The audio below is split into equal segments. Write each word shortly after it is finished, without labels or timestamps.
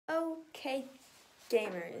Okay,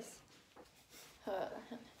 gamers.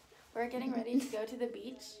 We're getting ready to go to the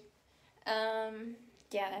beach. Yeah,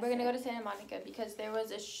 we're gonna go to Santa Monica because there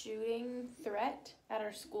was a shooting threat at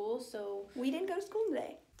our school, so we didn't go to school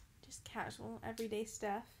today. Just casual, everyday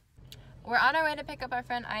stuff. We're on our way to pick up our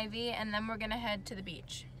friend Ivy, and then we're gonna head to the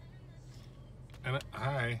beach. And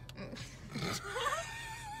hi.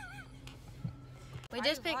 We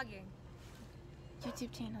just picked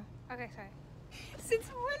YouTube channel. Okay, sorry. Since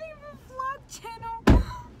when have a vlog channel?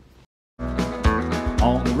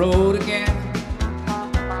 On the road again.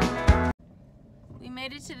 We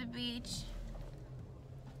made it to the beach.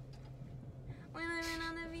 We're living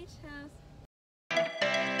on the beach house.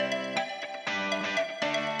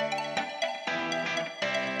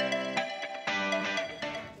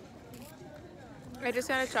 I just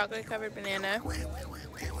got a chocolate-covered banana.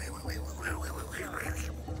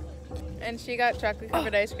 And she got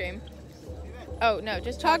chocolate-covered ice cream. Oh, no,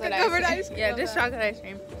 just chocolate-covered ice cream. Yeah, just chocolate ice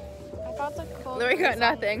cream. I felt a cold Lori got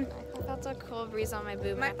nothing. I felt a cold breeze on my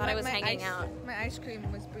boob and I thought I was hanging out. My ice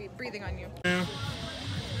cream was breathing on you. Yeah.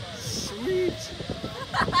 Sweet.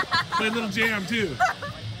 Play a little jam too.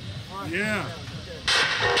 Yeah.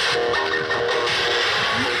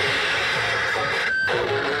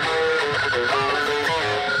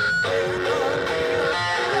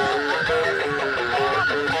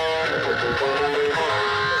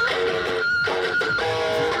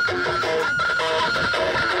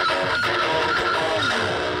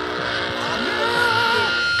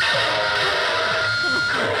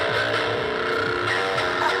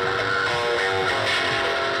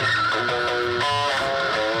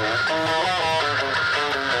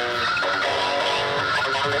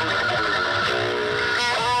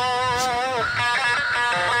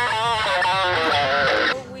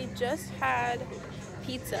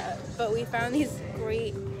 Pizza, but we found these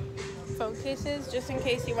great phone cases just in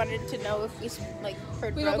case you wanted to know if we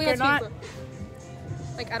heard broke or not.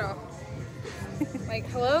 Like at all. Like,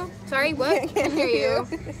 hello? Sorry, what? Can't hear you.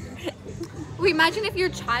 Well, imagine if your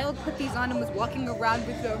child put these on and was walking around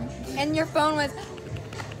with them. And your phone was...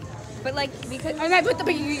 But like, because...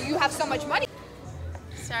 But you have so much money.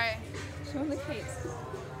 Sorry. Show them the case.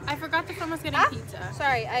 I forgot the phone was getting pizza.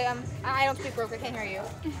 Sorry, I don't speak broke. I can't hear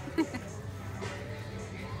you.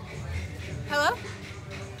 Hello?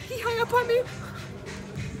 He hung up on me.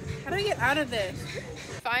 How do I get out of this?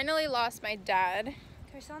 Finally lost my dad. Can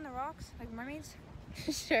we sit on the rocks like mermaids?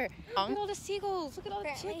 Sure. Look at all the seagulls. Look at all the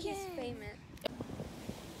chickens. He's famous.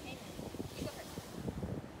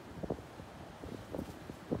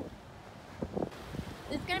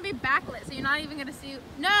 It's gonna be backlit, so you're not even gonna see.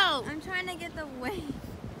 No! I'm trying to get the wave.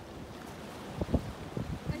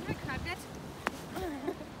 Is that crab nest?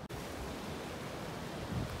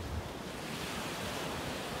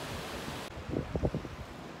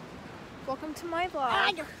 Welcome to my vlog. Ah,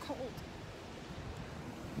 you're cold.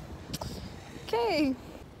 Okay.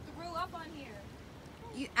 Threw up on here.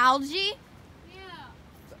 You algae?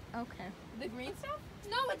 Yeah. Okay. The green stuff?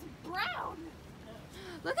 No, it's brown.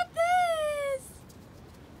 Look at this!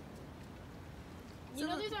 You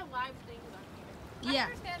know there's our live things on here. I Yeah.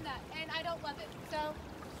 understand that, and I don't love it. So.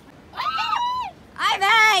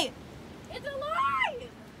 Ivy! It's alive!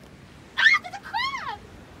 Ah, there's a crab!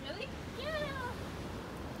 Really? Yeah.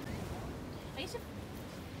 I should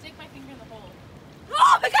stick my finger in the hole.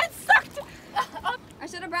 Oh my god, it sucked! I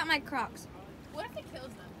should have brought my Crocs. What if it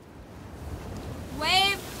kills them?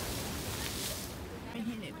 Wave! I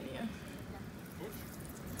hate it video.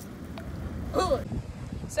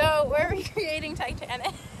 So we're recreating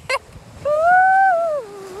Titanic.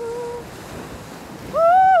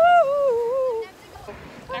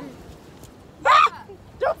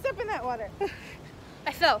 Don't step in that water.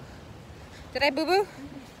 I fell. Did I boo-boo?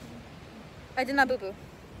 I did not boo-boo.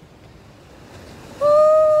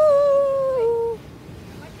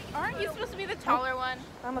 Aren't you supposed to be the taller one?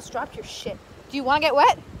 I almost dropped your shit. Do you want to get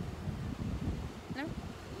wet? No.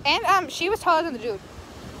 And she was taller than the dude.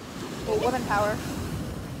 Oh, woman power.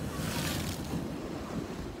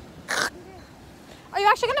 Are you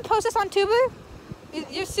actually gonna post this on Tubu?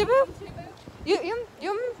 You Subu?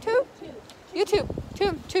 YouTube?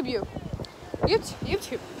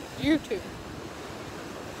 YouTube.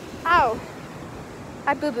 Ow.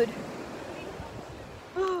 I boo-booed.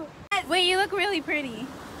 Wait, you look really pretty.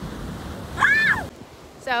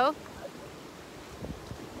 So,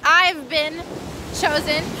 I've been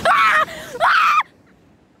chosen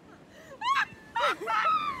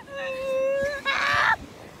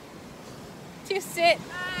to sit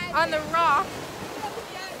on the rock.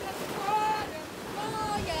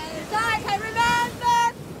 I can remember,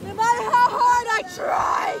 no matter how hard I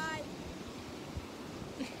tried.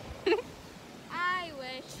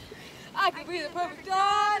 I could be the perfect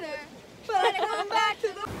daughter, but I come back to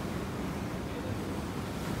the.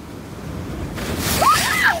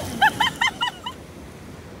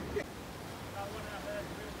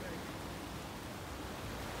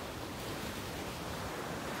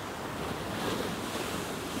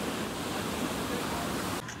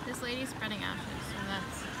 This lady's spreading ashes, so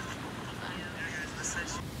that's fun.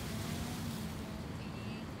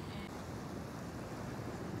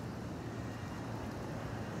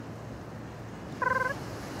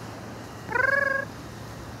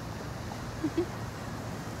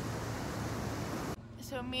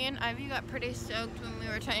 So me and Ivy got pretty stoked when we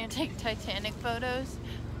were trying to take Titanic photos.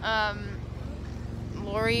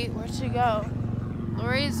 Lori, where'd she go?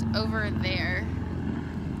 Lori's over there.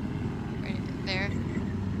 Right there.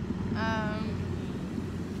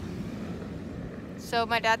 So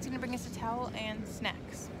my dad's gonna bring us a towel and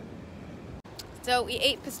snacks. So we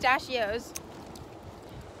ate pistachios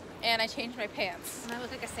and I changed my pants. And I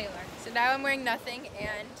look like a sailor. So now I'm wearing nothing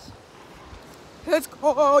and It's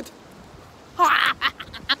cold. I'm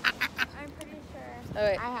pretty sure oh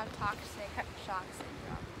wait. I have toxic shock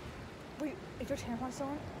syndrome. Wait, is your tampon still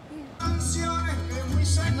on?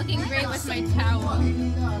 I'm looking great with my towel. Did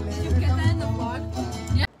you get that in the vlog?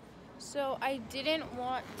 Yeah. So I didn't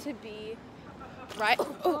want to be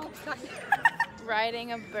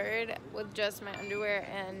riding a bird with just my underwear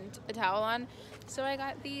and a towel on. So I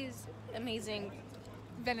got these amazing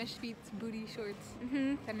Venice Beach booty shorts.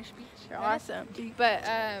 Venice Beach. They're awesome. But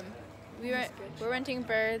we're renting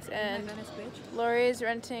birds and Lori's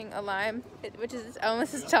renting a lime, which is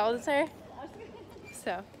almost as tall as her.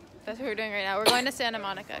 So that's what we're doing right now. We're going to Santa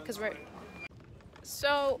Monica because we're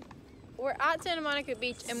at Santa Monica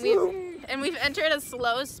Beach and we've entered a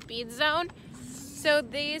slow speed zone. So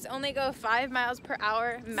these only go 5 miles per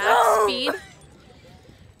hour max speed.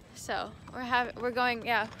 So we're going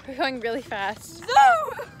really fast.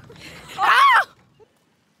 Ah!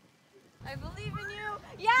 I believe in you.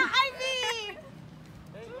 Yeah, Ivy!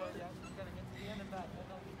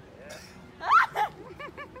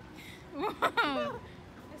 Whoa.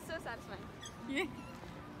 It's so satisfying. Yeah.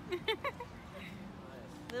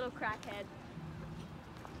 Little crackhead.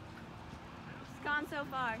 She's gone so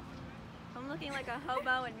far. I'm looking like a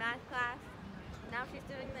hobo in math class. Now she's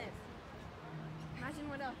doing this. Imagine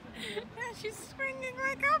what else. She's swinging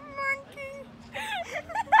like a monkey.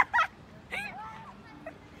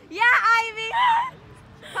 Yeah, Ivy!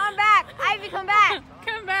 Come back! Ivy, come back!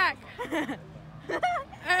 Come back.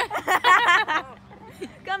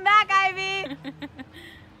 Come back, Ivy!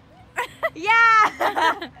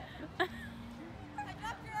 Yeah!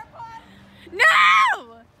 No!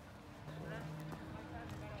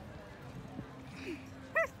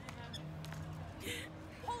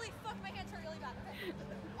 Holy fuck, my hands hurt really bad. Okay.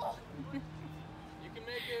 Oh. You can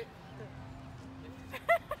make it.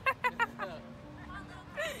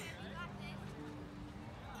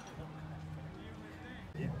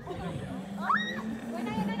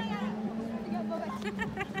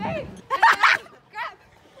 Hey! Grab!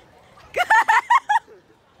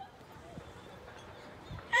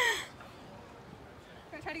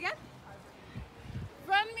 Wanna try it again?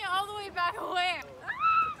 Run me all the way back where?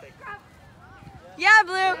 Yeah,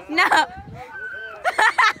 Blue! No!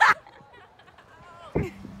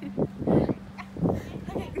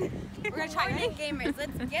 We're gonna try it. Gamers,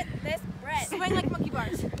 let's get this bread. Swing like monkey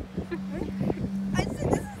bars. I said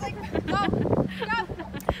this is like, go, go.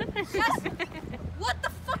 Yes. What the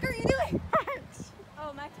fuck are you doing?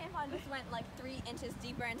 Oh, my tampon just went like 3 inches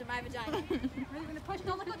deeper into my vagina. Are you gonna push?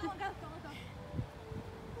 Don't let go, don't let go, don't let go.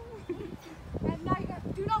 And now you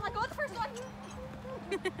got, do not let go of the first one.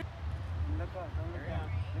 Look up, don't look down.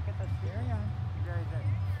 Look at the steering. You guys are.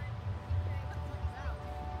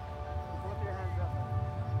 Both your hands up.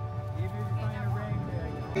 Even if you find a ring there.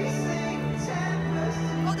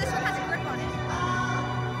 Oh, this one has a grip on it.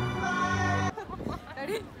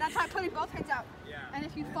 Ready? That's how putting both hands out. Yeah. And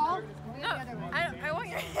if you fall, No, the other way. I want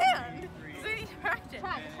your hand. So you need to practice.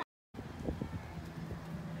 Try.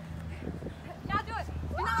 Now do it.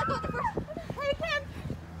 Do not let go of the first. Hey, you can.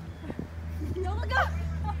 Don't let go.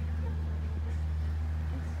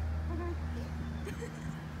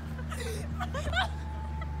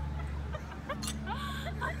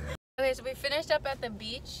 Okay, so we finished up at the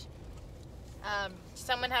beach.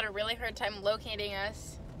 Someone had a really hard time locating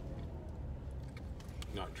us.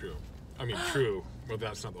 Not true. I mean, true, but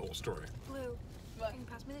that's not the whole story. Blue. What? Can you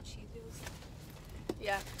pass me the cheese doodles?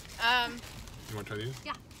 Yeah. You want to try these?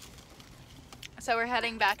 Yeah. So we're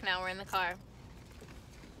heading back now. We're in the car.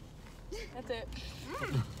 That's it.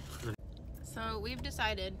 So we've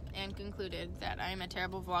decided and concluded that I'm a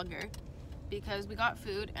terrible vlogger because we got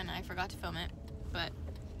food and I forgot to film it. But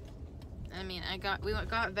I mean, we got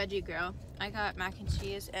Veggie Grill. I got mac and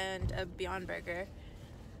cheese and a Beyond Burger.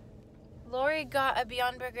 Lori got a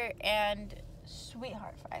Beyond Burger and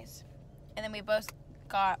Sweetheart fries. And then we both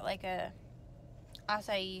got like a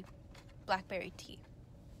acai blackberry tea.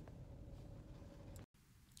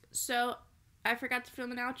 So I forgot to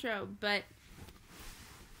film an outro, but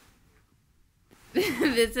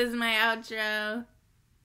this is my outro.